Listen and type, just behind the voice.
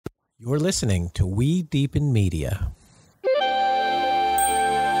You're listening to We Deepen Media.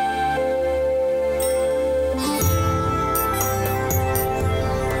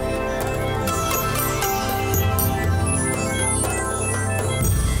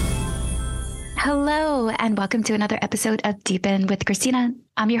 Hello, and welcome to another episode of Deepen with Christina.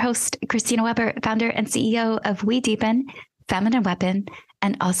 I'm your host, Christina Weber, founder and CEO of We Deepen, Feminine Weapon,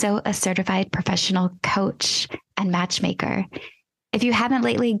 and also a certified professional coach and matchmaker. If you haven't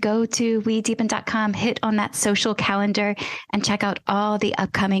lately, go to wedeepen.com, hit on that social calendar, and check out all the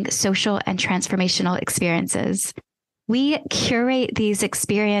upcoming social and transformational experiences. We curate these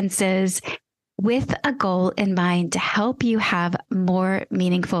experiences with a goal in mind to help you have more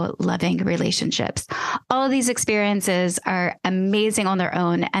meaningful, loving relationships. All of these experiences are amazing on their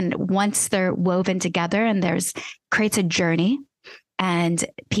own. And once they're woven together and creates a journey, and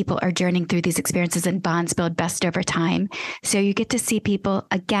people are journeying through these experiences, and bonds build best over time. So you get to see people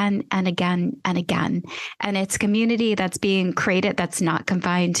again and again and again. And it's community that's being created that's not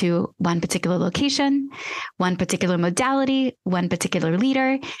confined to one particular location, one particular modality, one particular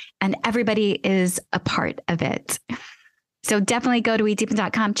leader, and everybody is a part of it. So definitely go to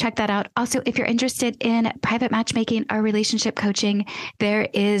wedeepen.com, check that out. Also, if you're interested in private matchmaking or relationship coaching, there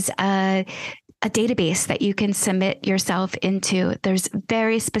is a database that you can submit yourself into. There's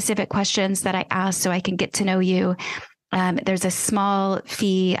very specific questions that I ask so I can get to know you. There's a small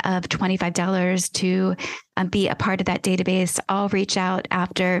fee of $25 to be a part of that database. I'll reach out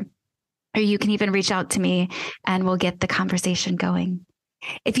after, or you can even reach out to me and we'll get the conversation going.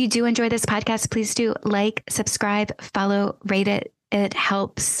 If you do enjoy this podcast, please do like, subscribe, follow, rate it. It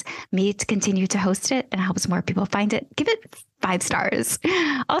helps me to continue to host it and helps more people find it. Give it 5 stars.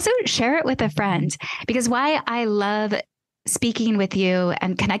 Also, share it with a friend, because why I love speaking with you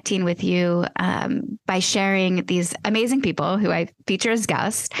and connecting with you by sharing these amazing people who I feature as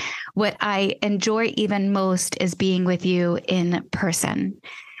guests. What I enjoy even most is being with you in person.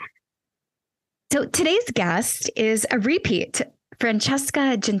 So today's guest is a repeat,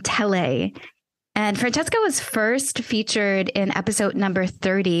 Francesca Gentille. And Francesca was first featured in episode number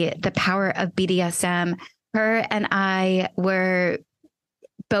 30, The Power of BDSM. Her and I were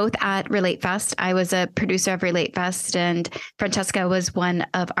both at Relate Fest. I was a producer of Relate Fest, and Francesca was one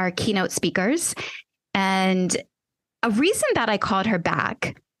of our keynote speakers. And a reason that I called her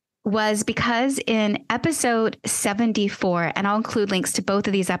back was because in episode 74, and I'll include links to both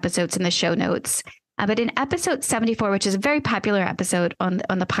of these episodes in the show notes, but in episode 74, which is a very popular episode on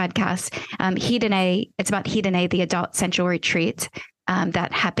the podcast, Hedoné, it's about Hedoné, the Adult Sensual Retreat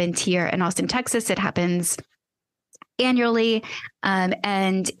that happened here in Austin, Texas. It happens annually.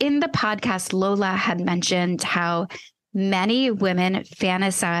 And in the podcast, Lola had mentioned how many women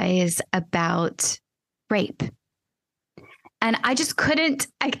fantasize about rape. And I just couldn't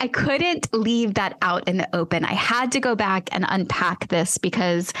leave that out in the open. I had to go back and unpack this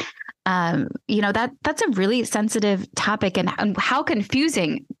because that's a really sensitive topic, and how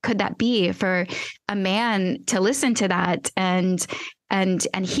confusing could that be for a man to listen to that and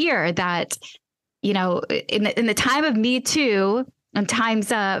hear that, in the time of Me Too and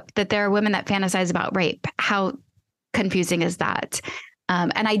Time's Up, that there are women that fantasize about rape. How confusing is that?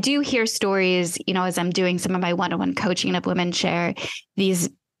 And I do hear stories, as I'm doing some of my one-on-one coaching, of women share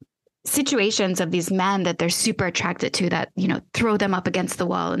these situations of these men that they're super attracted to, that, throw them up against the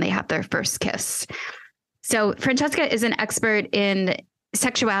wall and they have their first kiss. So Francesca is an expert in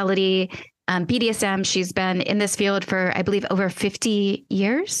sexuality, BDSM. She's been in this field for, I believe, over 50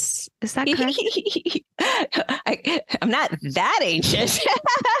 years. Is that correct? I'm not that ancient.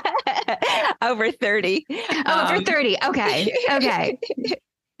 Over 30. Over 30. Okay. Okay.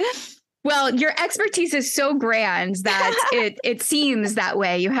 Well, your expertise is so grand that it seems that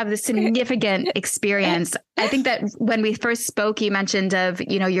way. You have this significant experience. I think that when we first spoke, you mentioned of,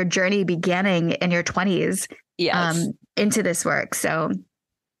 your journey beginning in your 20s into this work. So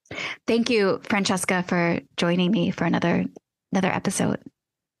thank you, Francesca, for joining me for another episode.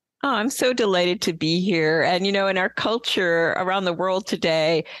 Oh, I'm so delighted to be here. And, in our culture around the world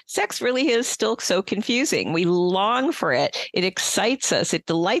today, sex really is still so confusing. We long for it. It excites us. It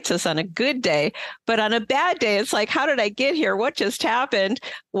delights us on a good day. But on a bad day, it's like, how did I get here? What just happened?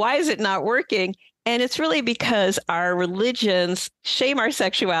 Why is it not working? And it's really because our religions shame our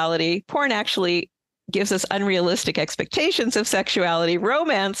sexuality. Porn actually gives us unrealistic expectations of sexuality.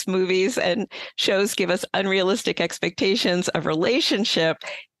 Romance movies and shows give us unrealistic expectations of relationship.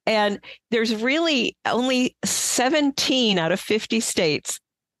 And there's really only 17 out of 50 states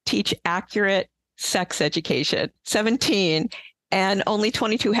teach accurate sex education, 17. and only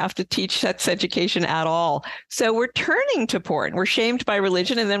 22 have to teach sex education at all. So we're turning to porn. We're shamed by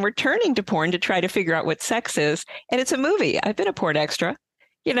religion, and then we're turning to porn to try to figure out what sex is. And it's a movie. I've been a porn extra.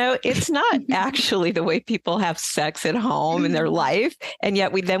 It's not actually the way people have sex at home in their life. And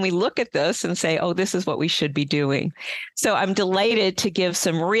yet we look at this and say, oh, this is what we should be doing. So I'm delighted to give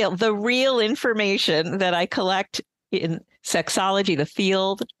the real information that I collect in sexology, the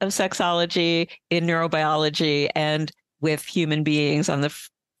field of sexology, in neurobiology, and with human beings on the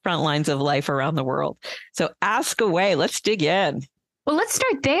front lines of life around the world. So ask away. Let's dig in. Well, let's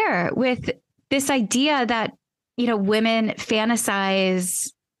start there with this idea that, women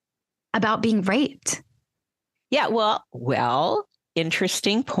fantasize about being raped. Yeah, well,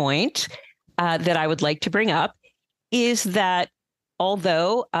 interesting point that I would like to bring up is that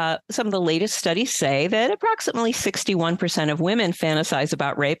although some of the latest studies say that approximately 61% of women fantasize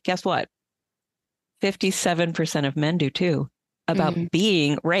about rape, guess what? 57% of men do too, about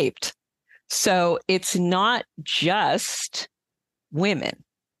being raped. So it's not just women,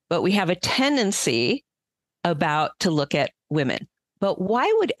 but we have a tendency to look at women. But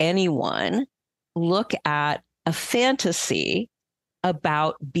why would anyone look at a fantasy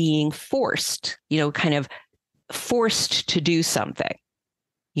about being forced, kind of forced to do something?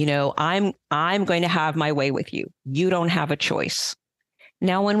 I'm going to have my way with you. You don't have a choice.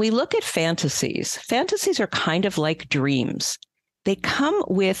 Now, when we look at fantasies are kind of like dreams. They come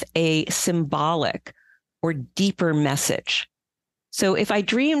with a symbolic or deeper message. So if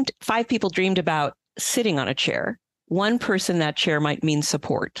 5 people dreamed about sitting on a chair, one person, that chair might mean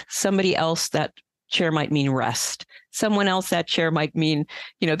support. Somebody else, that chair might mean rest. Someone else, that chair might mean,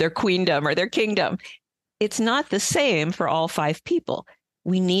 their queendom or their kingdom. It's not the same for all 5 people.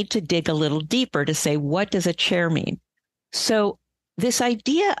 We need to dig a little deeper to say, what does a chair mean? So this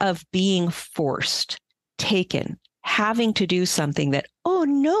idea of being forced, taken, having to do something that, oh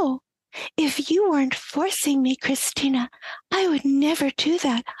no, if you weren't forcing me, Christina, I would never do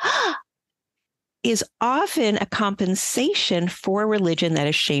that, is often a compensation for religion that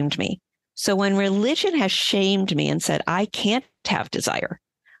has shamed me. So when religion has shamed me and said, I can't have desire,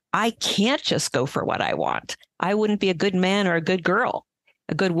 I can't just go for what I want. I wouldn't be a good man or a good girl,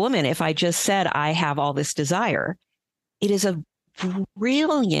 a good woman if I just said I have all this desire. It is a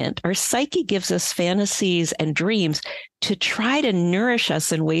our psyche gives us fantasies and dreams to try to nourish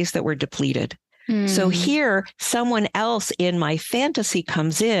us in ways that we're depleted. So here, someone else in my fantasy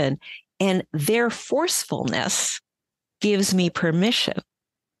comes in, and their forcefulness gives me permission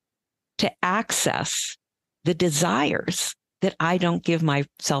to access the desires that I don't give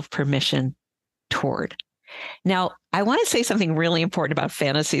myself permission toward. Now, I want to say something really important about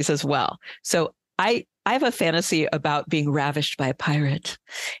fantasies as well. So I have a fantasy about being ravished by a pirate.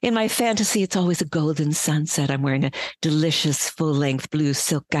 In my fantasy, it's always a golden sunset. I'm wearing a delicious full-length blue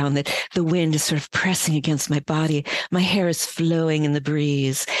silk gown that the wind is sort of pressing against my body. My hair is flowing in the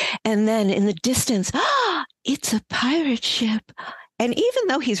breeze. And then in the distance, it's a pirate ship. And even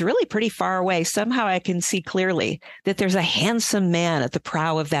though he's really pretty far away, somehow I can see clearly that there's a handsome man at the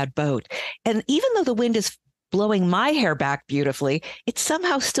prow of that boat. And even though the wind is blowing my hair back beautifully, it's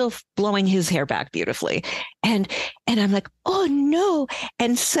somehow still blowing his hair back beautifully. And I'm like, oh no.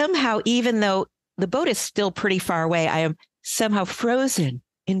 And somehow, even though the boat is still pretty far away, I am somehow frozen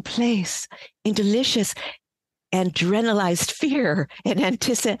in place in delicious adrenalized fear and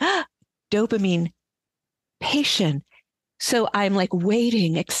dopamine patient. So I'm like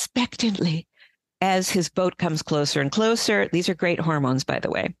waiting expectantly as his boat comes closer and closer. These are great hormones, by the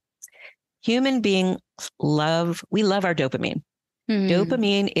way. Human beings we love our dopamine.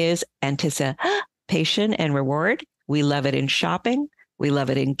 Dopamine is anticipation and reward. We love it in shopping. We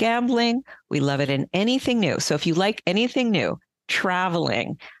love it in gambling. We love it in anything new. So if you like anything new,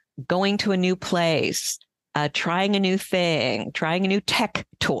 traveling, going to a new place, trying a new thing, trying a new tech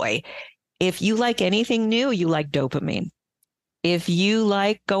toy, if you like anything new, you like dopamine. If you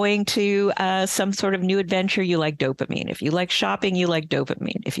like going to some sort of new adventure, you like dopamine. If you like shopping, you like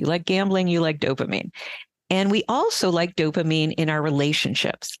dopamine. If you like gambling, you like dopamine. And we also like dopamine in our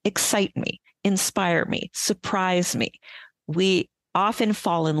relationships. Excite me, inspire me, surprise me. We often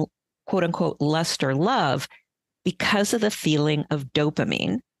fall in quote unquote lust or love because of the feeling of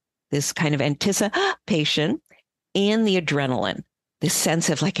dopamine, this kind of anticipation, and the adrenaline, this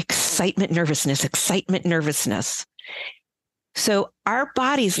sense of like excitement, nervousness. So our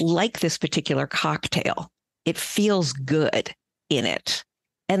bodies like this particular cocktail. It feels good in it.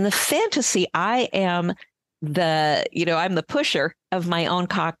 And the fantasy, I'm the pusher of my own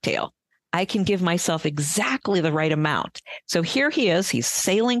cocktail. I can give myself exactly the right amount. So here he is, he's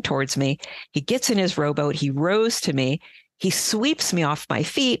sailing towards me. He gets in his rowboat. He rows to me. He sweeps me off my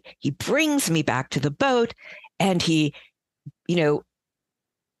feet. He brings me back to the boat, and he,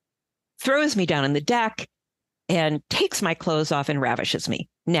 throws me down on the deck and takes my clothes off and ravishes me.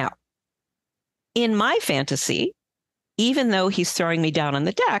 Now, in my fantasy, even though he's throwing me down on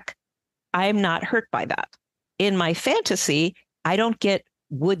the deck, I'm not hurt by that. In my fantasy, I don't get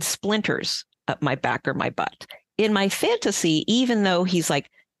wood splinters up my back or my butt. In my fantasy, even though he's like,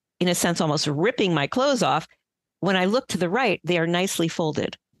 in a sense, almost ripping my clothes off, when I look to the right, they are nicely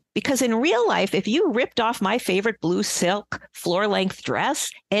folded. Because in real life, if you ripped off my favorite blue silk floor-length dress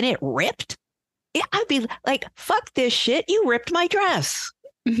and it ripped, I'd be like, fuck this shit. You ripped my dress.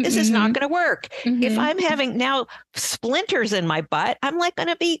 This is not going to work. If I'm having now splinters in my butt, I'm like going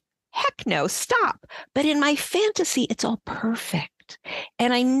to be, heck no, stop. But in my fantasy, it's all perfect.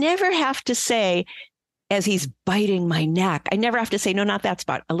 And I never have to say, as he's biting my neck, I never have to say, no, not that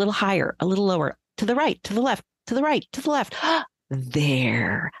spot, a little higher, a little lower, to the right, to the left, to the right, to the left.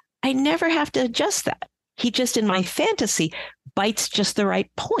 There. I never have to adjust that. He just, in my fantasy, bites just the right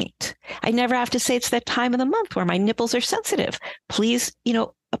point. I never have to say it's that time of the month where my nipples are sensitive. Please,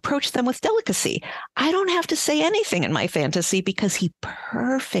 approach them with delicacy. I don't have to say anything in my fantasy because he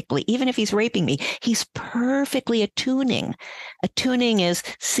perfectly, even if he's raping me, he's perfectly attuning. Attuning is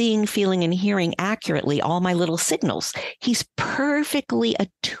seeing, feeling, and hearing accurately all my little signals. He's perfectly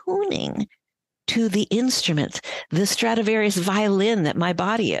attuning to the instrument, the Stradivarius violin that my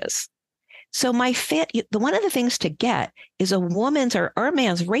body is. So one of the things to get is a woman's or a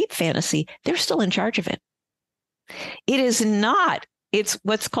man's rape fantasy. They're still in charge of it. It's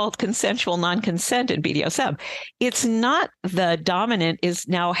what's called consensual non-consent in BDSM. It's not the dominant is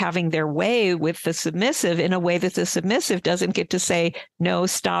now having their way with the submissive in a way that the submissive doesn't get to say, no,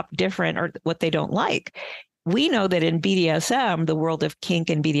 stop, different, or what they don't like. We know that in BDSM, the world of kink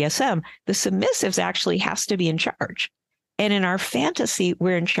and BDSM, the submissives actually has to be in charge. And in our fantasy,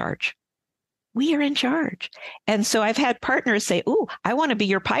 we're in charge. We are in charge. And so I've had partners say, ooh, I want to be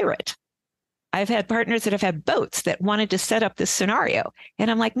your pirate. I've had partners that have had boats that wanted to set up this scenario.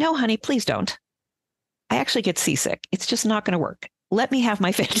 And I'm like, no, honey, please don't. I actually get seasick. It's just not going to work. Let me have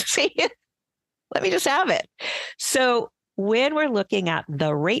my fantasy. Let me just have it. So when we're looking at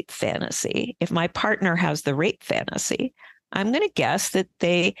the rape fantasy, if my partner has the rape fantasy, I'm going to guess that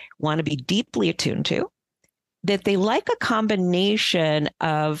they want to be deeply attuned to, that they like a combination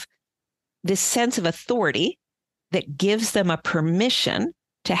of this sense of authority that gives them a permission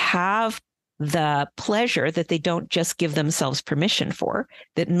to have the pleasure that they don't just give themselves permission for,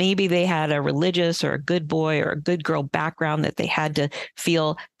 that maybe they had a religious or a good boy or a good girl background that they had to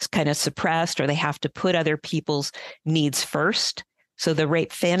feel kind of suppressed, or they have to put other people's needs first. So the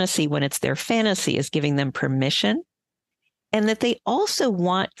rape fantasy, when it's their fantasy, is giving them permission. And that they also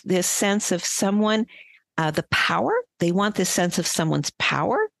want this sense of someone, the power. They want this sense of someone's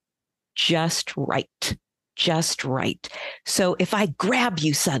power just right, just right. So if I grab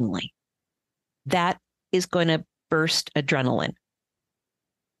you suddenly, that is going to burst adrenaline.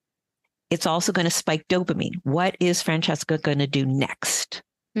 It's also going to spike dopamine. What is Francesca going to do next?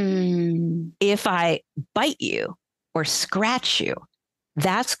 If I bite you or scratch you,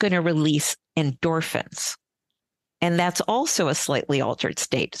 that's going to release endorphins. And that's also a slightly altered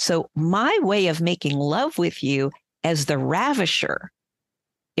state. So my way of making love with you as the ravisher,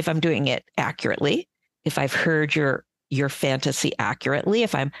 if I'm doing it accurately, if I've heard your fantasy accurately,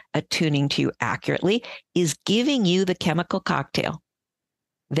 if I'm attuning to you accurately, is giving you the chemical cocktail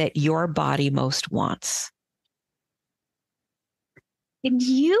that your body most wants. Can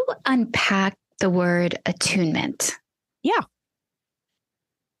you unpack the word attunement? Yeah.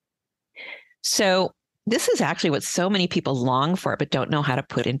 So this is actually what so many people long for, but don't know how to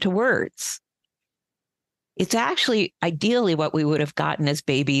put into words. It's actually ideally what we would have gotten as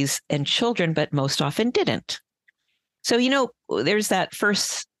babies and children, but most often didn't. So, there's that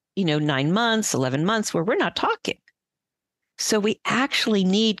first, 9 months, 11 months where we're not talking. So we actually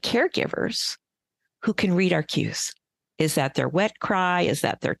need caregivers who can read our cues. Is that their wet cry? Is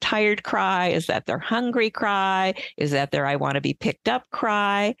that their tired cry? Is that their hungry cry? Is that their I want to be picked up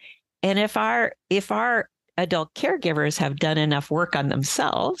cry? And if our adult caregivers have done enough work on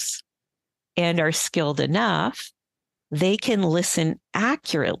themselves and are skilled enough, they can listen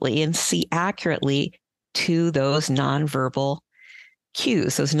accurately and see accurately to those nonverbal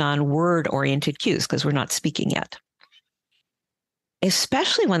cues, those non-word oriented cues, because we're not speaking yet.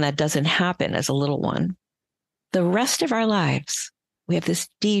 Especially when that doesn't happen as a little one, the rest of our lives, we have this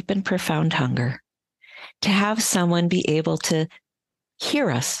deep and profound hunger to have someone be able to hear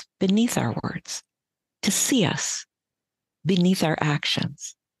us beneath our words, to see us beneath our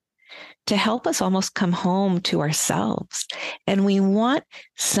actions, to help us almost come home to ourselves. And we want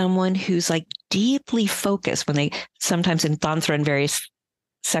someone who's like deeply focused. When they sometimes in Tantra and various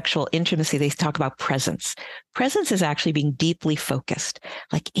sexual intimacy, they talk about presence. Presence is actually being deeply focused.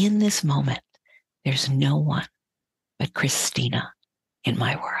 Like in this moment, there's no one but Christina in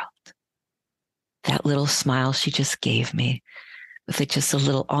my world. That little smile she just gave me with just a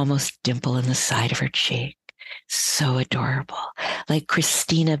little almost dimple in the side of her cheek. So adorable. Like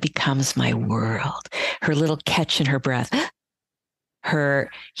Christina becomes my world. Her little catch in her breath, her,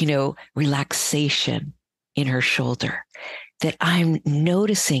 relaxation in her shoulder, that I'm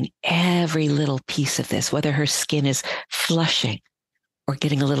noticing every little piece of this, whether her skin is flushing or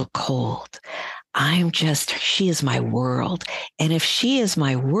getting a little cold. She is my world. And if she is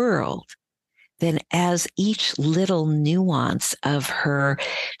my world, then as each little nuance of her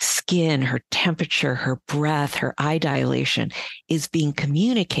skin, her temperature, her breath, her eye dilation is being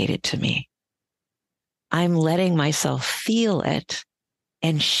communicated to me, I'm letting myself feel it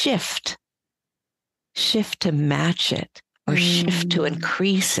and shift to match it, or shift to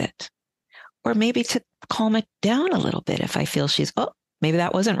increase it, or maybe to calm it down a little bit if I feel maybe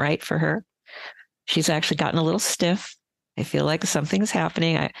that wasn't right for her. She's actually gotten a little stiff. I feel like something's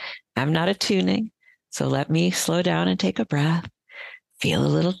happening. I'm not attuning. So let me slow down and take a breath, feel a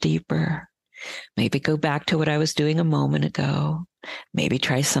little deeper, maybe go back to what I was doing a moment ago, maybe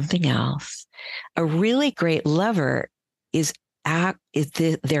try something else. A really great lover is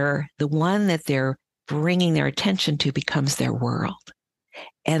the one that they're bringing their attention to becomes their world.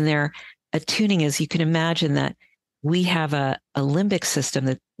 And their attuning is, you can imagine that we have a limbic system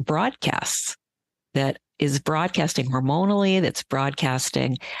that broadcasts, that is broadcasting hormonally, that's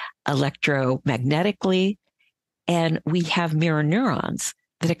broadcasting electromagnetically. And we have mirror neurons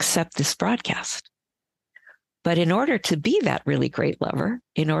that accept this broadcast. But in order to be that really great lover,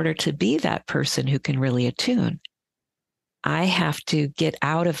 in order to be that person who can really attune, I have to get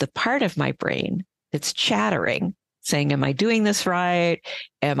out of the part of my brain that's chattering, saying, am I doing this right?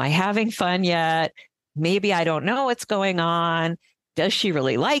 Am I having fun yet? Maybe I don't know what's going on. Does she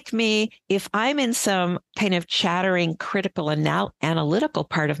really like me? If I'm in some kind of chattering, critical, analytical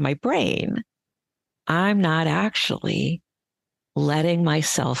part of my brain, I'm not actually letting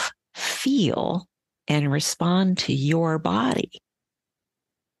myself feel and respond to your body.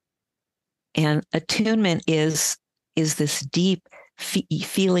 And attunement is this deep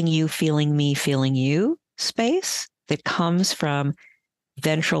feeling you, feeling me, feeling you space that comes from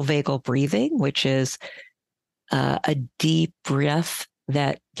ventral vagal breathing, which is a deep breath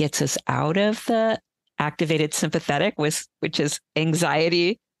that gets us out of the activated sympathetic, which is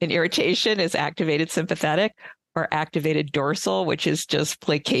anxiety and irritation is activated sympathetic, or activated dorsal, which is just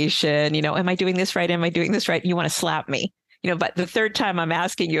placation. Am I doing this right? Am I doing this right? You want to slap me, but the third time I'm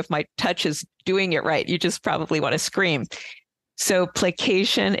asking you if my touch is doing it right, you just probably want to scream. So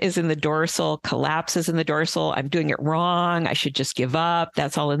placation is in the dorsal, collapse is in the dorsal. I'm doing it wrong. I should just give up.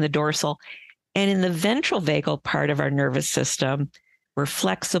 That's all in the dorsal. And in the ventral vagal part of our nervous system, we're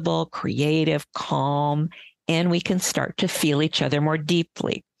flexible, creative, calm, and we can start to feel each other more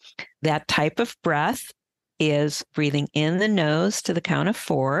deeply. That type of breath is breathing in the nose to the count of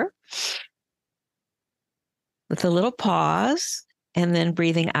 4, with a little pause, and then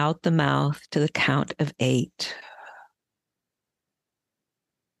breathing out the mouth to the count of 8.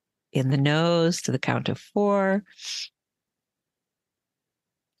 In the nose to the count of 4.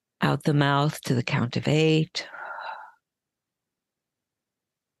 Out the mouth to the count of 8.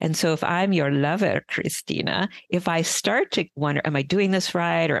 And so if I'm your lover, Christina, if I start to wonder, am I doing this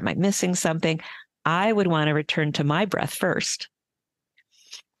right? Or am I missing something? I would want to return to my breath first.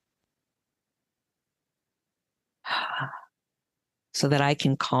 So that I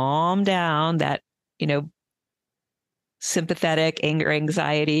can calm down that, sympathetic anger,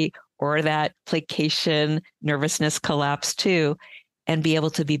 anxiety, or that placation, nervousness, collapse too, and be able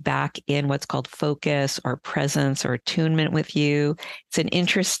to be back in what's called focus or presence or attunement with you. It's an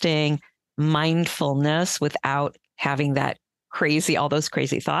interesting mindfulness without having all those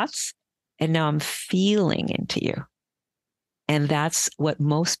crazy thoughts. And now I'm feeling into you. And that's what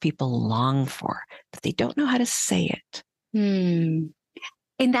most people long for, but they don't know how to say it. In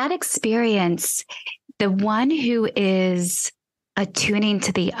that experience, the one who is attuning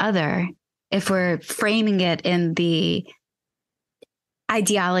to the other, if we're framing it in the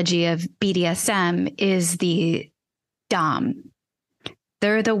ideology of BDSM, is the Dom.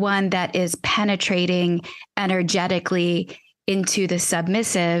 They're the one that is penetrating energetically into the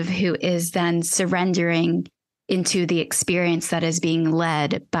submissive, who is then surrendering into the experience that is being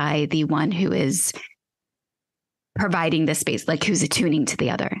led by the one who is providing the space, like who's attuning to the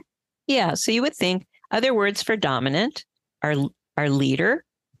other. Yeah. So you would think other words for dominant are leader,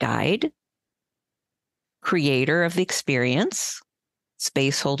 guide, creator of the experience,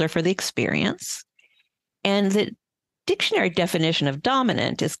 space holder for the experience. And the dictionary definition of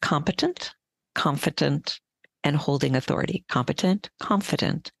dominant is competent, confident, and holding authority. Competent,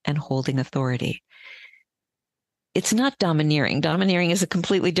 confident, and holding authority. It's not domineering. Domineering is a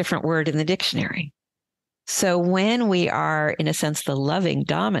completely different word in the dictionary. So when we are, in a sense, the loving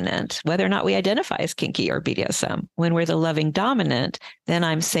dominant, whether or not we identify as kinky or BDSM, when we're the loving dominant, then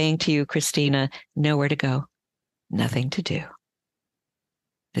I'm saying to you, Christina, nowhere to go, nothing to do.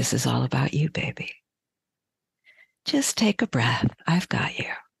 This is all about you, baby. Just take a breath. I've got you.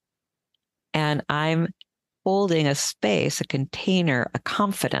 And I'm holding a space, a container, a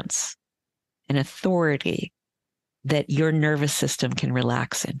confidence, an authority that your nervous system can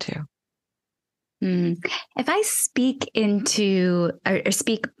relax into. If I speak into, or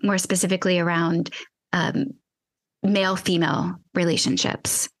speak more specifically around male-female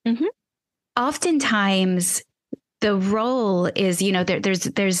relationships, oftentimes the role is,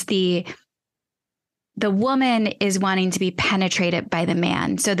 there's the woman is wanting to be penetrated by the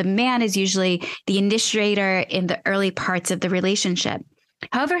man. So the man is usually the initiator in the early parts of the relationship.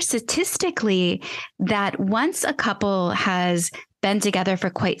 However, statistically, that once a couple has been together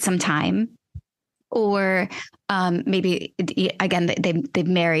for quite some time, or maybe again they've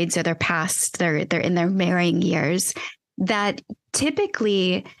married, so they're past, they're in their marrying years, that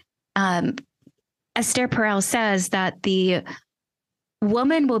typically Esther Perel says that the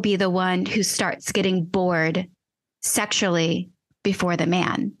woman will be the one who starts getting bored sexually before the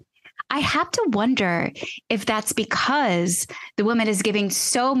man. I have to wonder if that's because the woman is giving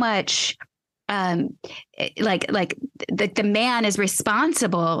so much, like the man is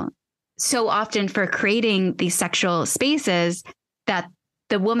responsible so often for creating these sexual spaces that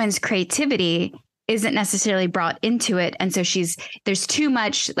the woman's creativity isn't necessarily brought into it. And so there's too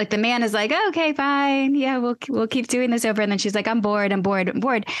much, like the man is like, oh, okay, fine. Yeah, we'll keep doing this over. And then she's like, I'm bored,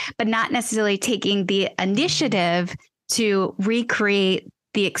 but not necessarily taking the initiative to recreate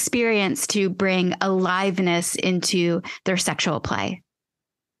the experience to bring aliveness into their sexual play.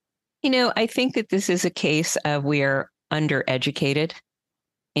 I think that this is a case of we're undereducated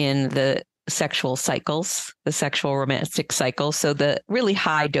in the sexual cycles, the sexual romantic cycle. So the really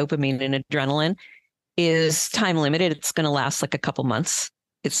high dopamine and adrenaline is time limited. It's going to last like a couple months.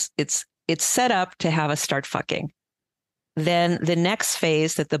 It's set up to have us start fucking. Then the next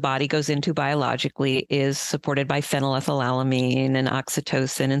phase that the body goes into biologically is supported by phenylethylamine and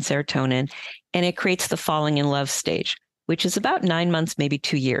oxytocin and serotonin. And it creates the falling in love stage, which is about 9 months, maybe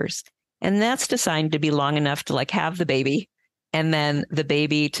 2 years. And that's designed to be long enough to like have the baby, and then the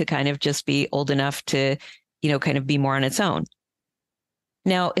baby to kind of just be old enough to, kind of be more on its own.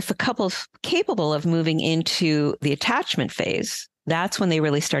 Now, if a couple's capable of moving into the attachment phase, that's when they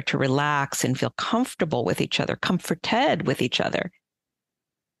really start to relax and feel comfortable with each other, comforted with each other.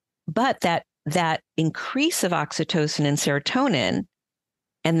 But that increase of oxytocin and serotonin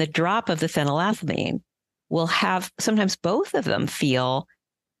and the drop of the phenylethylamine will have sometimes both of them feel,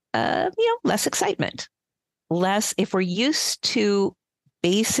 less excitement. Less, if we're used to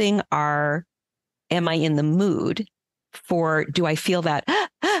basing our, am I in the mood for, do I feel that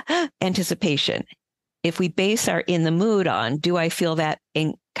anticipation? If we base our in the mood on, do I feel that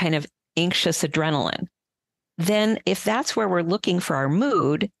kind of anxious adrenaline? Then if that's where we're looking for our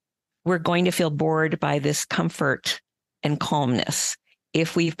mood, we're going to feel bored by this comfort and calmness.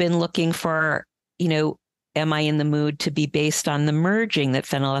 If we've been looking for, am I in the mood to be based on the merging that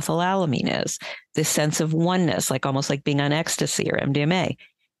phenylethylamine is, this sense of oneness, like almost like being on ecstasy or MDMA.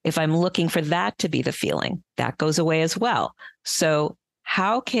 If I'm looking for that to be the feeling, that goes away as well. So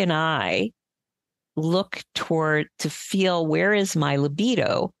how can I look toward to feel, where is my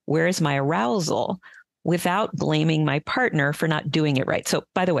libido? Where is my arousal, without blaming my partner for not doing it right? So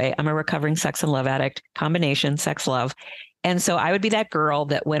by the way, I'm a recovering sex and love addict, combination sex, love. And so I would be that girl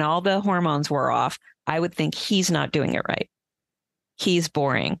that when all the hormones were off, I would think he's not doing it right. He's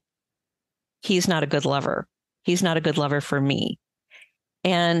boring. He's not a good lover. He's not a good lover for me.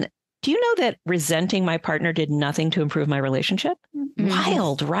 And do you know that resenting my partner did nothing to improve my relationship?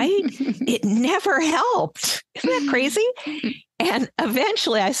 Wild, right? It never helped. Isn't that crazy? And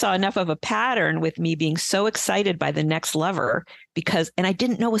eventually I saw enough of a pattern with me being so excited by the next lover and I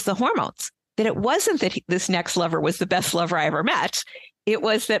didn't know it was the hormones, that it wasn't that this next lover was the best lover I ever met. It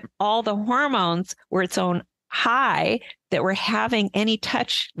was that all the hormones were its own high, that were having any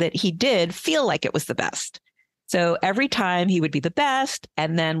touch that he did feel like it was the best. So every time he would be the best.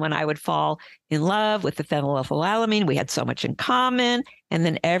 And then when I would fall in love with the phenylethylamine, we had so much in common. And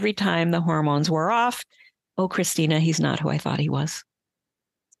then every time the hormones were off, oh, Christina, he's not who I thought he was.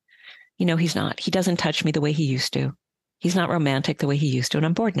 He's not. He doesn't touch me the way he used to. He's not romantic the way he used to. And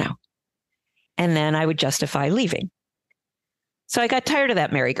I'm bored now. And then I would justify leaving. So I got tired of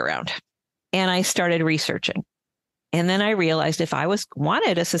that merry-go-round and I started researching. And then I realized if I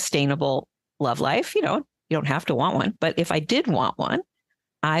wanted a sustainable love life, you don't have to want one, but if I did want one,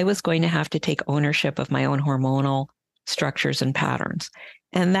 I was going to have to take ownership of my own hormonal structures and patterns.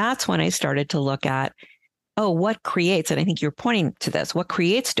 And that's when I started to look at, what creates, and I think you're pointing to this, what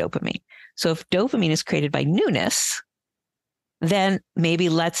creates dopamine? So if dopamine is created by newness, then maybe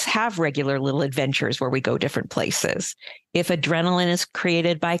let's have regular little adventures where we go different places. If adrenaline is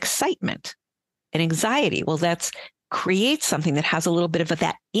created by excitement and anxiety, well, that's create something that has a little bit of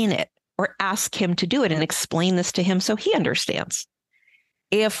that in it, or ask him to do it and explain this to him so he understands.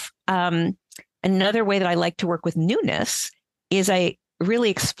 If another way that I like to work with newness is I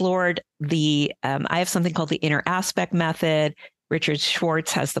really explored I have something called the inner aspect method. Richard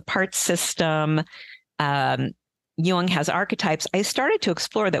Schwartz has the parts system. Jung has archetypes. I started to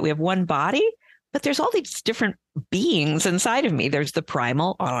explore that we have one body, but there's all these different beings inside of me. There's the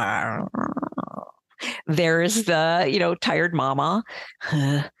primal. There's the, tired mama.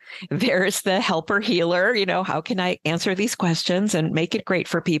 There's the helper healer. How can I answer these questions and make it great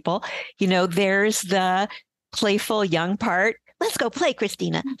for people? There's the playful young part. Let's go play,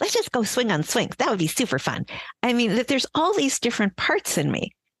 Christina. Let's just go swing on swings. That would be super fun. I mean, that there's all these different parts in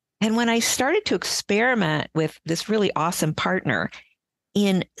me. And when I started to experiment with this really awesome partner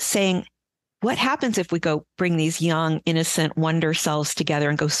in saying, what happens if we go bring these young, innocent wonder selves together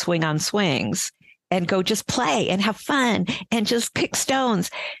and go swing on swings and go just play and have fun and just kick stones,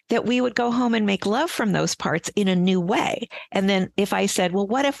 that we would go home and make love from those parts in a new way. And then if I said, well,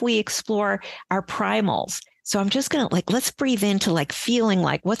 what if we explore our primals? So I'm just going to let's breathe into feeling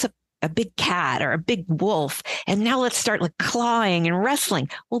like what's a big cat or a big wolf. And now let's start clawing and wrestling.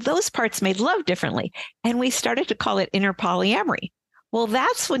 Well, those parts made love differently. And we started to call it inner polyamory. Well,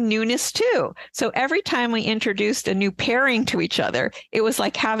 that's when newness too. So every time we introduced a new pairing to each other, it was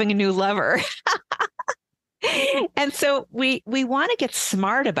like having a new lover. And so we want to get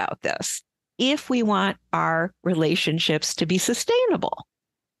smart about this if we want our relationships to be sustainable.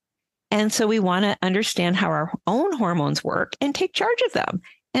 And so we want to understand how our own hormones work and take charge of them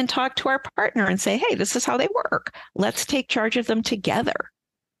and talk to our partner and say, hey, this is how they work. Let's take charge of them together.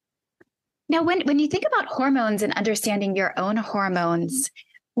 Now, when you think about hormones and understanding your own hormones,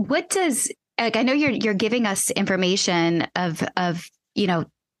 what does, I know you're giving us information of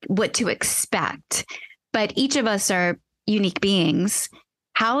what to expect, but each of us are unique beings.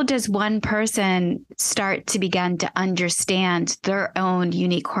 How does one person start to begin to understand their own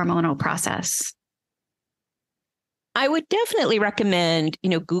unique hormonal process? I would definitely recommend,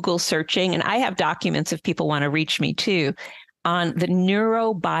 Google searching, and I have documents if people want to reach me too, on the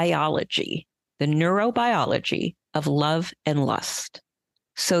neurobiology of love and lust.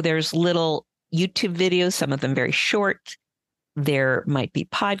 So there's little YouTube videos, some of them very short. There might be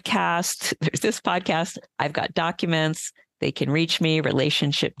podcasts. There's this podcast. I've got documents. They can reach me,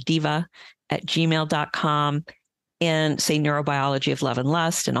 relationshipdiva@gmail.com, and say neurobiology of love and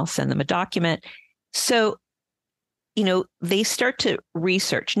lust, and I'll send them a document. So, they start to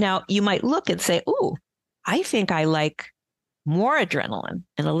research. Now, you might look and say, ooh, I think I like more adrenaline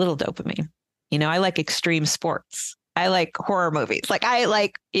and a little dopamine. I like extreme sports. I like horror movies. I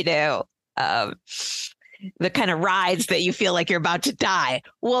like, the kind of rides that you feel like you're about to die.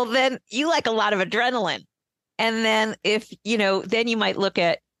 Well, then you like a lot of adrenaline. And then then you might look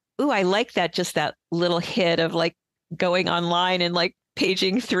at, ooh, I like that, just that little hit of going online and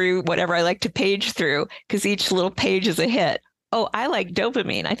paging through whatever I like to page through, because each little page is a hit. Oh, I like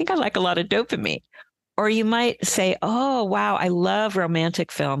dopamine. I think I like a lot of dopamine. Or you might say, oh, wow, I love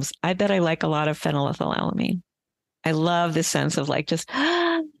romantic films. I bet I like a lot of phenylethylamine. I love the sense of just,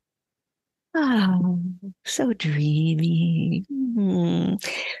 oh, so dreamy.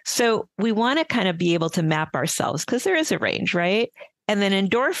 So we want to kind of be able to map ourselves, because there is a range, right? And then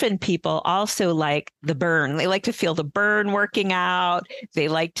endorphin people also like the burn. They like to feel the burn working out. They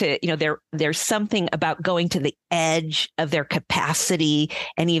like to, there's something about going to the edge of their capacity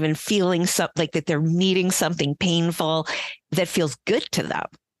and even feeling something that they're needing something painful that feels good to them.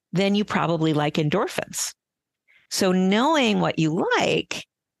 Then you probably like endorphins. So knowing what you like,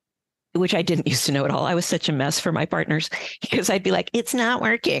 which I didn't used to know at all. I was such a mess for my partners, because I'd be like, it's not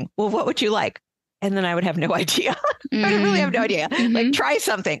working. Well, what would you like? And then I would have no idea. I would really have no idea. Mm-hmm. Like, try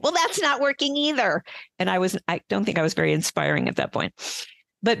something. Well, that's not working either. And I don't think I was very inspiring at that point.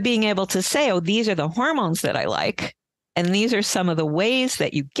 But being able to say, oh, these are the hormones that I like, and these are some of the ways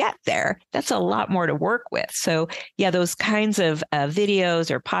that you get there, that's a lot more to work with. So yeah, those kinds of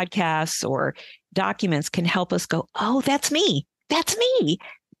videos or podcasts or documents can help us go, oh, that's me. That's me.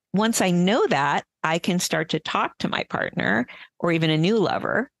 Once I know that, I can start to talk to my partner or even a new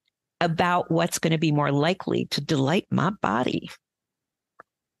lover about what's going to be more likely to delight my body.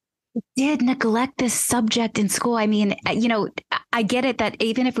 Did neglect this subject in school. I mean, I get it that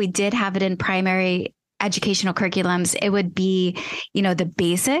even if we did have it in primary educational curriculums, it would be, the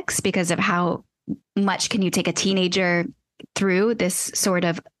basics because of how much can you take a teenager through this sort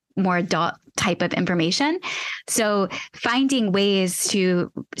of more adult type of information. So finding ways to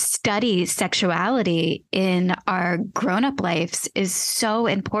study sexuality in our grown-up lives is so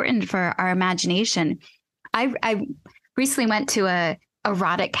important for our imagination. I recently went to a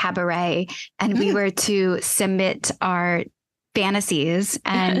erotic cabaret and we were to submit our fantasies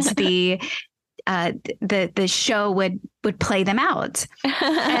and the show would play them out.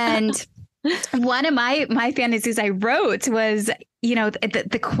 And one of my fantasies I wrote was,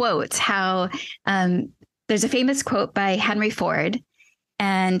 the quote, how there's a famous quote by Henry Ford.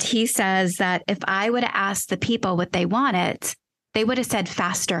 And he says that if I would have asked the people what they wanted, they would have said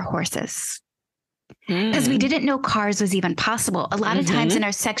faster horses. Because we didn't know cars was even possible. A lot of times in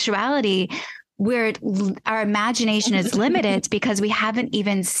our sexuality, where our imagination is limited because we haven't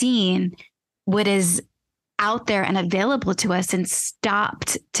even seen what is out there and available to us and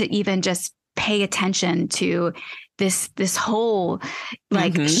stopped to even just pay attention to this whole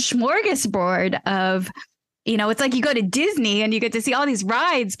smorgasbord of, it's like you go to Disney and you get to see all these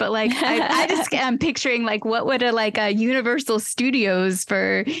rides, but like I just am picturing like what would a Universal Studios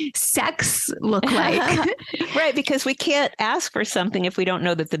for sex look like? Right, because we can't ask for something if we don't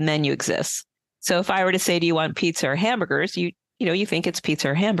know that the menu exists. So if I were to say, do you want pizza or hamburgers? You think it's pizza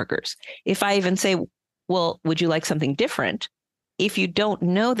or hamburgers. If I even say, well, would you like something different? If you don't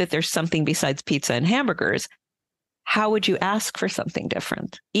know that there's something besides pizza and hamburgers, how would you ask for something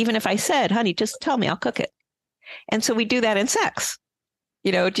different? Even if I said, honey, just tell me, I'll cook it. And so we do that in sex.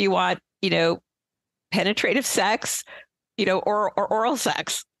 Do you want, penetrative sex, or oral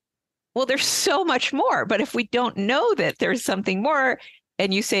sex? Well, there's so much more. But if we don't know that there's something more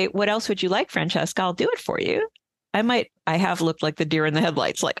and you say, what else would you like, Francesca? I'll do it for you. I have looked like the deer in the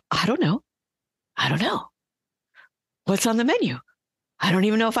headlights. Like, I don't know. What's on the menu? I don't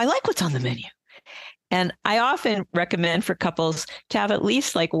even know if I like what's on the menu. And I often recommend for couples to have at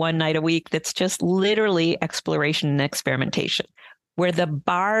least like one night a week that's just literally exploration and experimentation, where the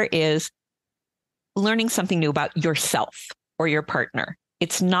bar is learning something new about yourself or your partner.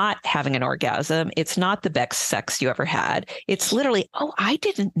 It's not having an orgasm. It's not the best sex you ever had. It's literally, oh, I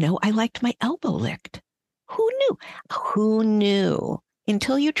didn't know I liked my elbow licked. Who knew? Who knew?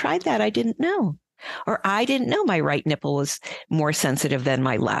 Until you tried that, I didn't know. Or I didn't know my right nipple was more sensitive than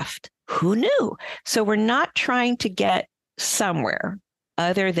my left. Who knew? So we're not trying to get somewhere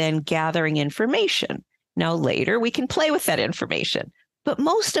other than gathering information. Now, later we can play with that information, but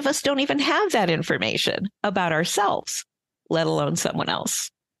most of us don't even have that information about ourselves, let alone someone else.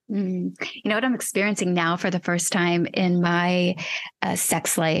 You know what I'm experiencing now for the first time in my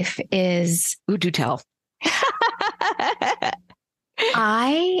sex life is... Ooh, do tell.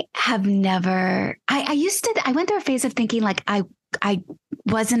 I have never... I went through a phase of thinking like I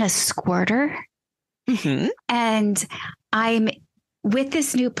wasn't a squirter. And I'm with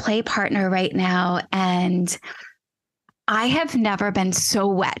this new play partner right now, and I have never been so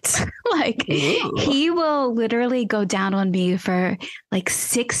wet. Like, ooh. He will literally go down on me for like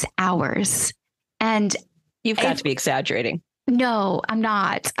 6 hours. And you've got to be exaggerating. No, I'm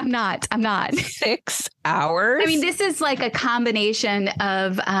not. 6 hours? I mean, this is like a combination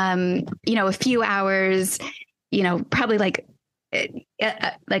of, a few hours, probably like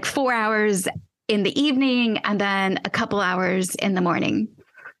 4 hours in the evening and then a couple hours in the morning.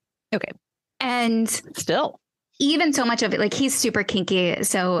 Okay. And still, even so much of it, like, he's super kinky.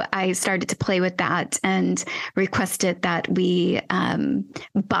 So I started to play with that and requested that we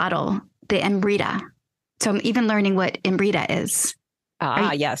bottle the Amrita. So I'm even learning what Amrita is.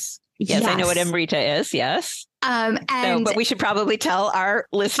 Yes. Yes, I know what Amrita is. Yes. But we should probably tell our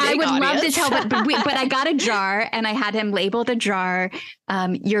listening I would audience. love to tell, but I got a jar and I had him label the jar,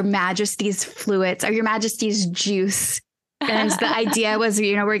 Your Majesty's fluids or Your Majesty's juice. And the idea was,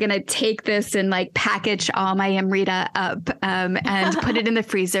 we're going to take this and like package all my Amrita up and put it in the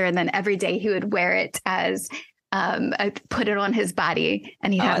freezer. And then every day he would wear it as I put it on his body,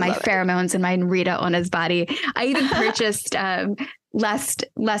 and he'd have my pheromones and my Amrita on his body. I even purchased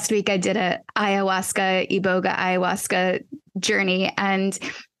last week I did a iboga ayahuasca journey, and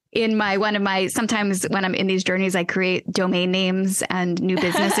in sometimes when I'm in these journeys, I create domain names and new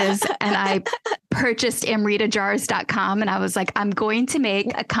businesses. And I purchased amritajars.com. And I was like, I'm going to make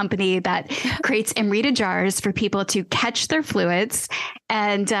a company that creates Amrita jars for people to catch their fluids.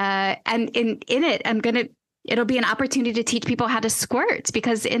 And in it, it'll be an opportunity to teach people how to squirt,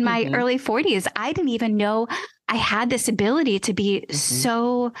 because in my early 40s, I didn't even know I had this ability to be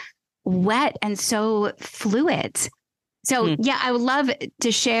so wet and so fluid. So yeah, I would love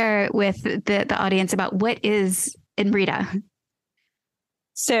to share with the audience about what is Amrita.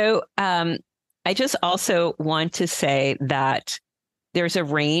 So I just also want to say that there's a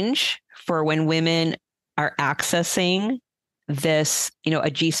range for when women are accessing this, a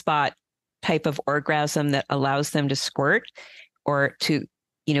G-spot type of orgasm that allows them to squirt, or to,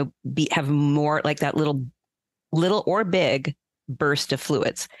 have more like that little or big burst of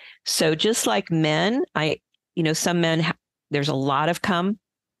fluids. So just like men, some men, there's a lot of cum.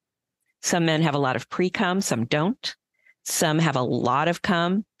 Some men have a lot of pre-cum, some don't. Some have a lot of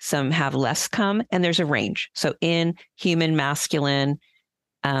cum, some have less cum, and there's a range. So in human masculine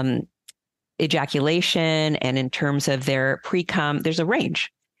ejaculation and in terms of their pre-cum, there's a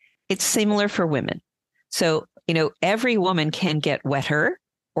range. It's similar for women. So, every woman can get wetter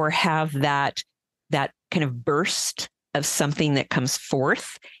or have that kind of burst of something that comes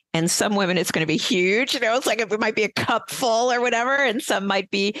forth. And some women, it's going to be huge. It's like it might be a cup full or whatever. And some might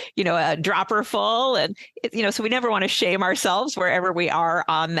be, a dropper full. And, so we never want to shame ourselves wherever we are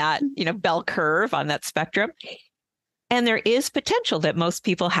on that, bell curve on that spectrum. And there is potential that most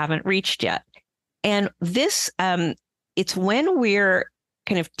people haven't reached yet. And this, it's when we're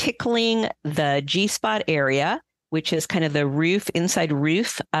kind of tickling the G-spot area, which is kind of the inside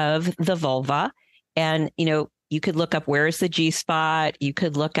roof of the vulva. And, you could look up where is the G-spot. You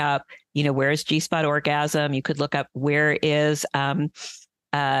could look up, where is G-spot orgasm. You could look up where is,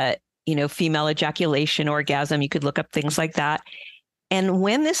 female ejaculation orgasm. You could look up things like that. And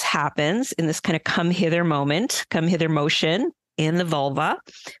when this happens in this kind of come hither motion in the vulva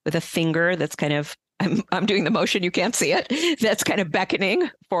with a finger that's kind of, I'm doing the motion, you can't see it, that's kind of beckoning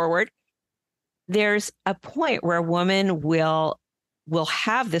forward. There's a point where a woman will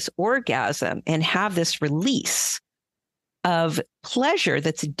have this orgasm and have this release of pleasure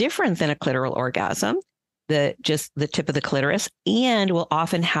that's different than a clitoral orgasm, just the tip of the clitoris, and will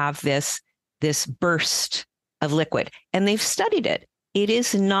often have this burst of liquid. And they've studied it. It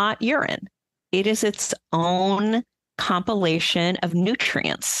is not urine. It is its own compilation of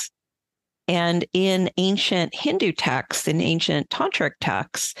nutrients. And in ancient Hindu texts, in ancient tantric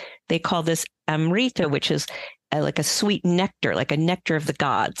texts, they call this Amrita, which is like a sweet nectar, like a nectar of the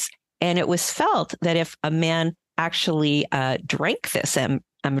gods. And it was felt that if a man actually drank this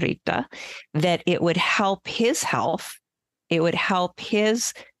Amrita, that it would help his health, it would help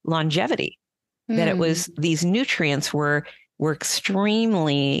his longevity, that it was, these nutrients were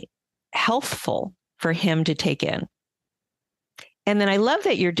extremely healthful for him to take in. And then I love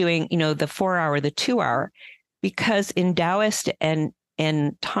that you're doing, the 4 hour, the 2 hour, because in Taoist and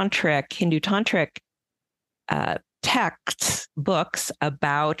tantric, Hindu tantric texts, books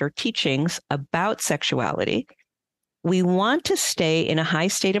about, or teachings about sexuality, we want to stay in a high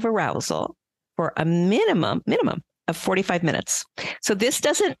state of arousal for a minimum of 45 minutes. So this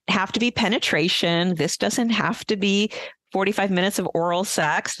doesn't have to be penetration. This doesn't have to be 45 minutes of oral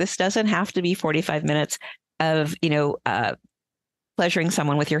sex. This doesn't have to be 45 minutes of, pleasuring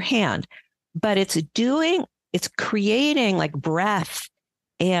someone with your hand, but it's creating like breath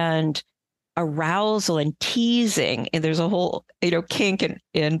and arousal and teasing. And there's a whole, kink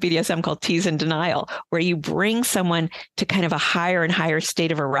in BDSM called tease and denial, where you bring someone to kind of a higher and higher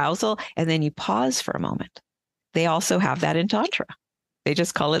state of arousal, and then you pause for a moment. They also have that in Tantra. They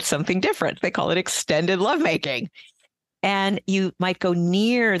just call it something different. They call it extended lovemaking. And you might go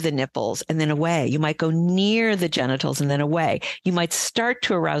near the nipples and then away. You might go near the genitals and then away. You might start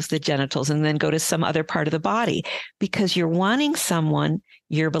to arouse the genitals and then go to some other part of the body, because you're wanting someone,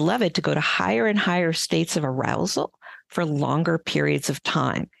 your beloved, to go to higher and higher states of arousal for longer periods of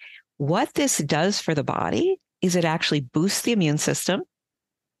time. What this does for the body is it actually boosts the immune system.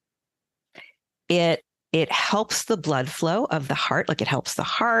 It helps the blood flow of the heart, like it helps the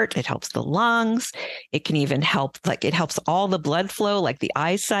heart, it helps the lungs. It can even help, like it helps all the blood flow, like the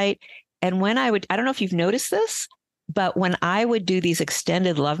eyesight. And when I don't know if you've noticed this, but when I would do these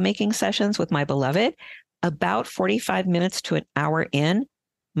extended lovemaking sessions with my beloved, about 45 minutes to an hour in,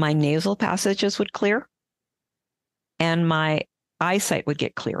 my nasal passages would clear. and my eyesight would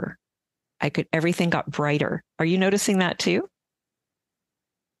get clearer. Everything got brighter. Are you noticing that too?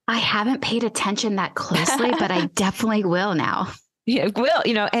 I haven't paid attention that closely, but I definitely will now. Yeah, it will,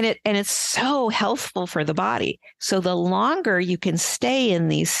 and it's so healthful for the body. So the longer you can stay in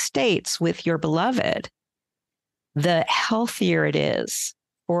these states with your beloved, the healthier it is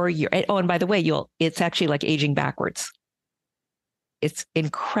for your. Oh, and by the way, it's actually like aging backwards. It's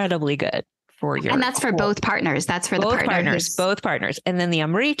incredibly good for your. And that's for both partners. That's for both the partners. Both partners. And then the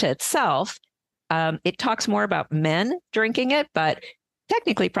Amrita itself, it talks more about men drinking it, but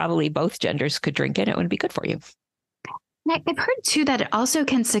technically, probably both genders could drink it. It would be good for you. I've heard too that it also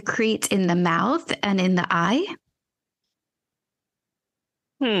can secrete in the mouth and in the eye.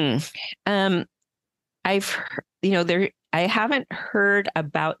 I've heard, I haven't heard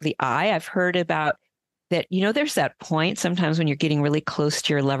about the eye. I've heard about that. There's that point sometimes when you're getting really close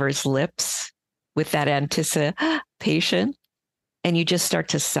to your lover's lips with that anticipation, and you just start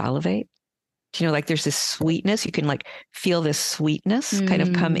to salivate. Like there's this sweetness. You can like feel this sweetness kind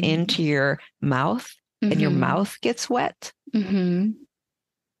of come into your mouth, and your mouth gets wet. That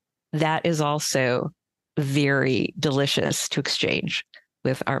is also very delicious to exchange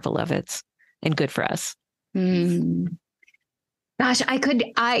with our beloveds and good for us. Gosh,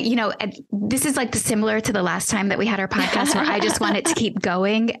 this is like similar to the last time that we had our podcast where I just want it to keep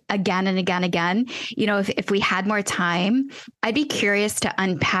going again and again, again. If we had more time, I'd be curious to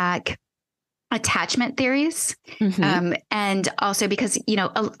unpack attachment theories. And also because,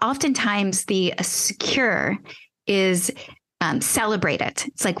 oftentimes the secure is celebrated.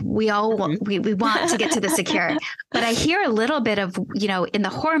 It's like we all we want to get to the secure, but I hear a little bit of, in the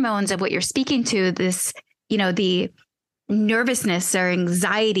hormones of what you're speaking to, this, the nervousness or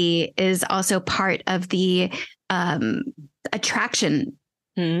anxiety is also part of the attraction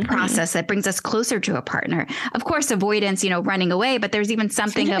process that brings us closer to a partner. Of course, avoidance, running away, but there's even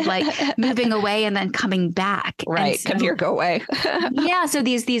something of like moving away and then coming back. Right. So, come here, go away. Yeah. So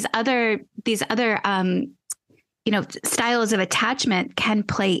these other styles of attachment can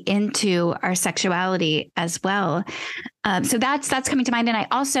play into our sexuality as well. So that's coming to mind. And I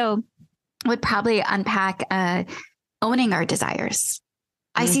also would probably unpack owning our desires.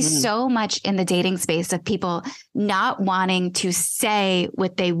 I see so much in the dating space of people not wanting to say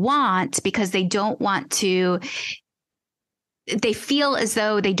what they want because they feel as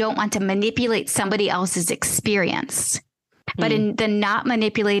though they don't want to manipulate somebody else's experience. But in the not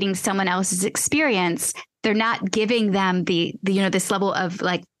manipulating someone else's experience, they're not giving them the this level of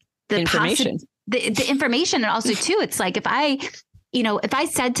like the information, the information. And also too, it's like if I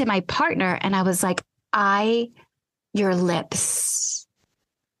said to my partner and I was like, your lips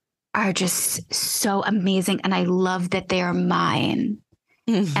are just so amazing. And I love that they are mine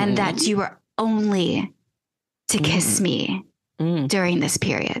and that you are only to kiss me during this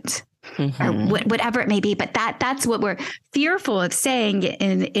period or whatever it may be. But that's what we're fearful of saying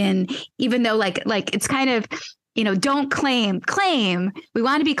in even though like it's kind of, don't claim. We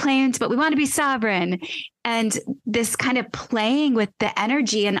want to be claimed, but we want to be sovereign. And this kind of playing with the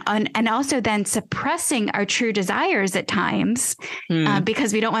energy and also then suppressing our true desires at times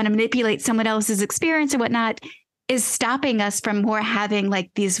because we don't want to manipulate someone else's experience or whatnot is stopping us from more having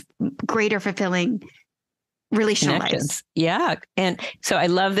like these greater fulfilling relational lives. Yeah. And so I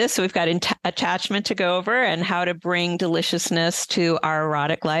love this. So we've got attachment to go over and how to bring deliciousness to our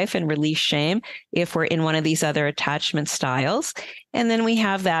erotic life and release shame if we're in one of these other attachment styles. And then we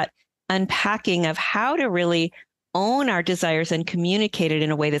have that unpacking of how to really own our desires and communicate it in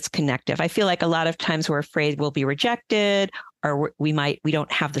a way that's connective. I feel like a lot of times we're afraid we'll be rejected or we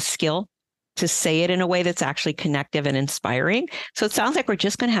don't have the skill to say it in a way that's actually connective and inspiring. So it sounds like we're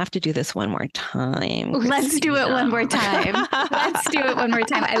just going to have to do this one more time. Let's do it one more time. Let's do it one more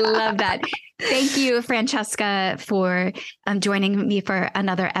time. I love that. Thank you, Francesca, for joining me for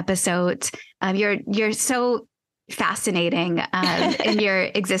another episode. You're so fascinating in your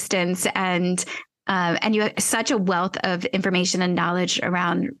existence and you have such a wealth of information and knowledge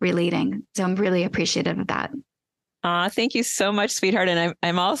around relating. So I'm really appreciative of that. Thank you so much, sweetheart. And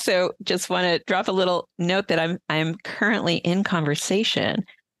I'm also just want to drop a little note that I'm currently in conversation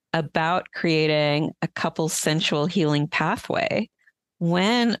about creating a couple's sensual healing pathway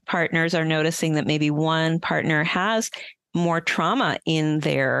when partners are noticing that maybe one partner has more trauma in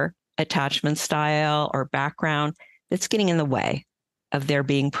their attachment style or background that's getting in the way of their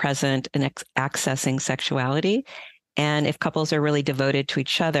being present and accessing sexuality. And if couples are really devoted to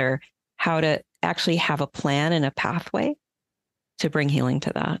each other, how to actually have a plan and a pathway to bring healing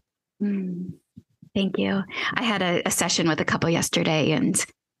to that. Thank you. I had a session with a couple yesterday and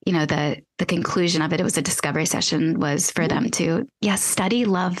the conclusion of it, it was a discovery session, was for them to, study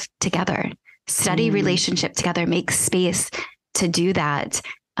love together, study relationship together, make space to do that.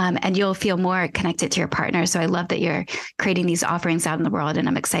 And you'll feel more connected to your partner. So I love that you're creating these offerings out in the world, and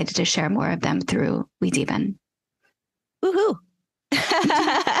I'm excited to share more of them through We Deepen. Woohoo.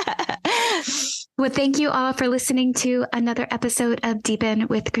 Well, thank you all for listening to another episode of Deepen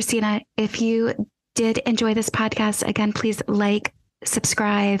with Christina. If you did enjoy this podcast, again, please like,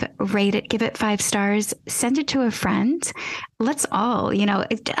 subscribe, rate it, give it 5 stars, send it to a friend. Let's all,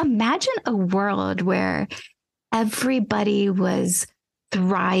 imagine a world where everybody was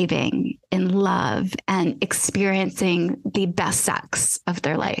thriving in love and experiencing the best sex of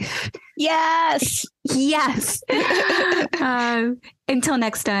their life. Yes. Yes. Until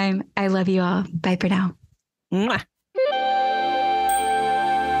next time, I love you all. Bye for now. Mwah.